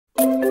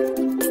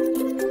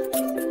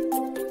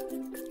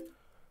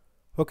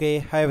Okay,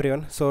 hi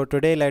everyone. So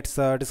today let's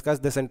discuss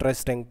this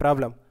interesting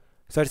problem.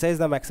 So it says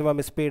the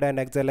maximum speed and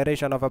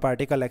acceleration of a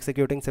particle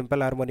executing simple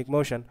harmonic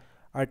motion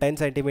are 10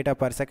 centimeter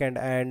per second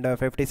and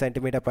 50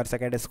 centimeter per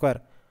second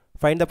square.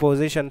 Find the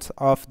positions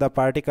of the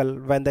particle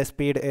when the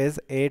speed is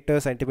 8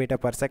 centimeter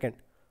per second.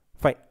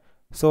 Fine.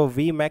 So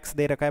V max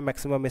दे रखा है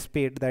maximum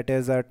speed that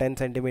is 10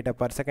 centimeter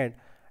per second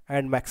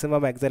and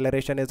maximum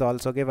acceleration is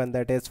also given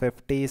that is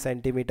 50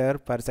 centimeter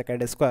per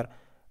second square.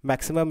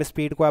 Maximum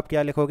speed को आप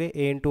क्या लिखोगे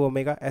ए into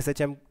omega S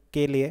H M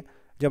के लिए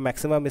जो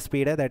maximum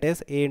speed है that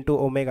is a into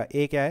omega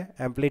A क्या है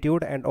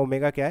एम्पलीट्यूड एंड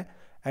ओमेगा क्या है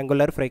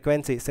angular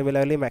frequency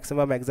similarly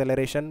maximum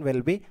acceleration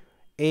will be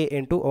A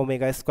into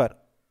omega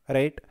square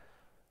right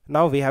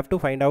now we have to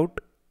find out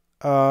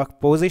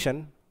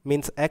position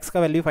means x का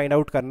value find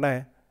out करना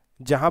है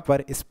जहाँ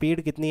पर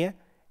speed कितनी है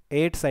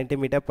 8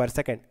 सेंटीमीटर पर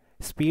सेकेंड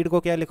स्पीड को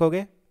क्या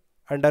लिखोगे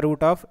under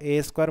root of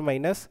A square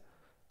minus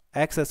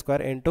x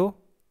square into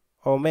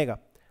omega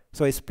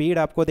so speed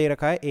आपको दे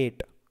रखा है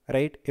 8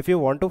 right if you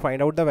want to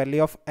find out the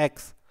value of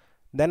x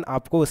then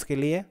आपको उसके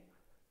लिए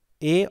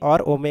ए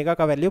और ओमेगा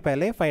का वैल्यू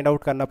पहले फाइंड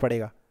आउट करना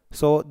पड़ेगा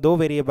सो दो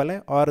वेरिएबल है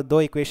और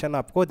दो इक्वेशन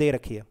आपको दे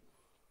रखी है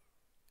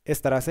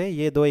इस तरह से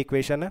ये दो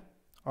इक्वेशन है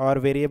और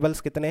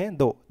वेरिएबल्स कितने हैं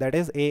दो that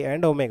is A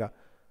and omega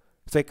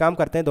so एक काम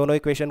करते हैं दोनों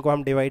इक्वेशन को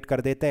हम डिवाइड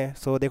कर देते हैं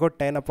सो देखो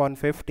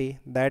 10/50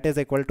 that is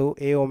equal to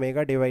A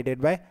omega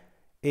divided by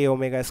A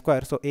omega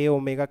square so A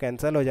omega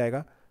cancel हो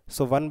जाएगा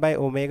सो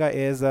 1/ओमेगा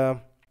is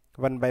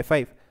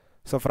 1/5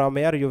 so from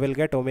here you will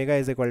get omega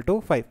is equal to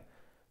 5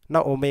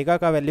 now omega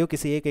का वैल्यू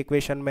किसी एक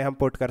इक्वेशन में हम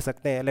पुट कर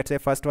सकते हैं लेट्स से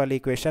फर्स्ट वाली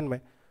इक्वेशन में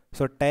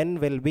so 10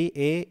 will be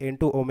a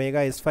into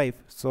omega is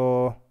 5 so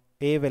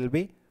a will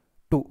be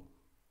 2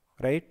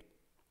 right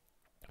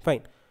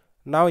fine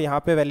now यहाँ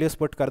पे वैल्यूज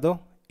पुट कर दो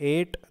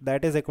 8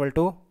 that is equal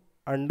to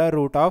under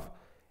root of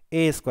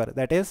a square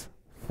that is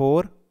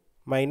 4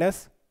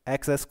 minus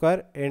x square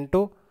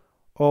into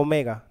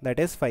omega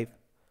that is 5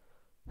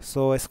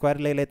 so square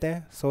ले लेते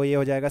हैं सो ये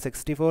हो जाएगा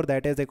 64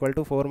 that is equal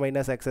to 4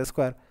 minus x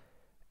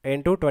square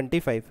into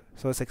 25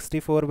 so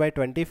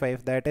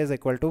 64/25 that is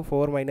equal to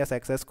 4 minus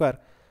x square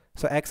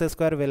so x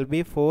square will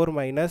be 4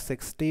 minus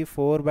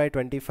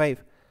 64/25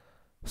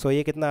 सो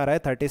ये कितना आ रहा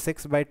है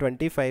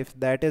 36/25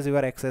 that is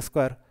your x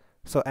square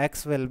so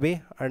x will be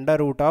under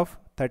root of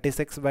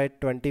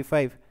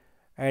 36/25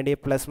 and ये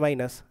plus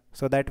minus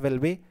so that will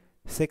be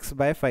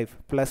 6/5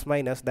 plus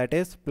minus that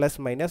is plus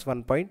minus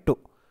 1.2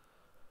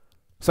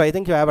 So I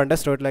think you have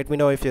understood. Let me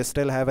know if you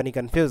still have any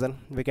confusion.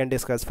 We can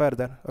discuss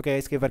further. Okay,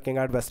 guys, keep working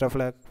hard. Best of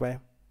luck. Bye.